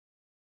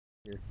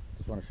Here,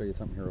 just want to show you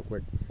something here real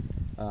quick.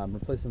 I'm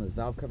replacing this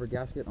valve cover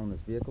gasket on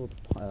this vehicle.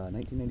 It's a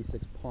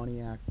 1986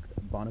 Pontiac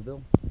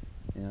Bonneville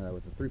and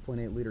with a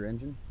 3.8 liter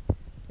engine.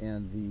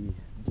 And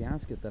the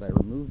gasket that I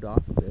removed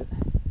off of it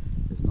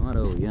is not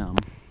OEM.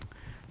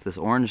 It's this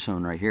orange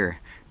stone right here.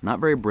 Not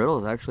very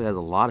brittle. It actually has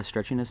a lot of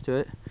stretchiness to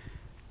it.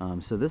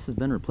 So this has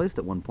been replaced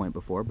at one point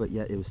before, but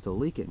yet it was still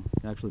leaking.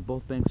 Actually,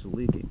 both banks were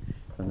leaking.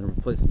 So I'm going to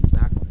replace the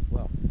back one as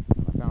well.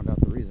 And I found out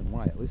the reason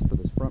why, at least for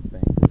this front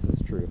bank, this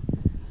is true.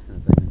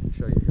 And I can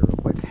show you here real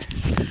quick.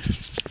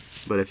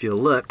 But if you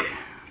look,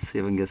 see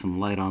if I can get some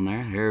light on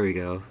there. There we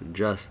go.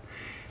 Just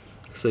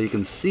so you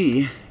can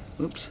see,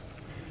 oops,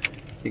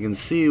 you can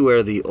see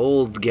where the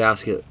old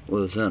gasket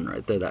was in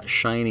right there. That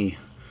shiny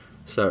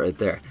set right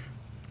there.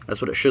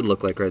 That's what it should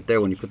look like right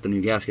there when you put the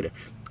new gasket in.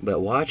 But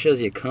watch as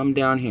you come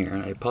down here,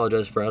 and I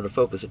apologize for out of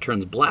focus, it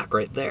turns black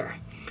right there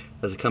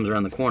as it comes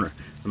around the corner.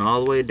 And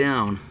all the way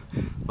down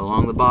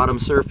along the bottom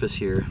surface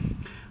here,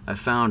 I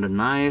found a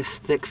nice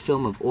thick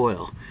film of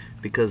oil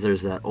because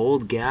there's that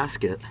old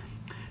gasket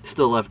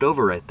still left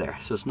over right there.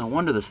 So it's no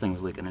wonder this thing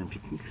was leaking. And if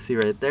you can see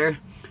right there,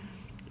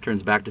 it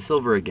turns back to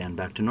silver again,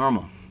 back to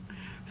normal.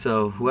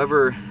 So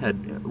whoever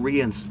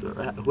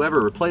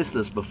replaced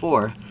this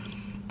before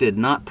did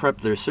not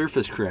prep their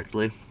surface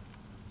correctly,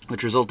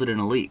 which resulted in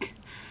a leak.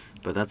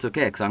 But that's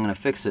okay, because I'm going to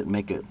fix it and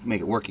make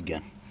it work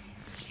again.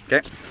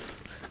 Okay,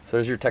 so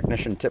there's your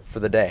technician tip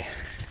for the day.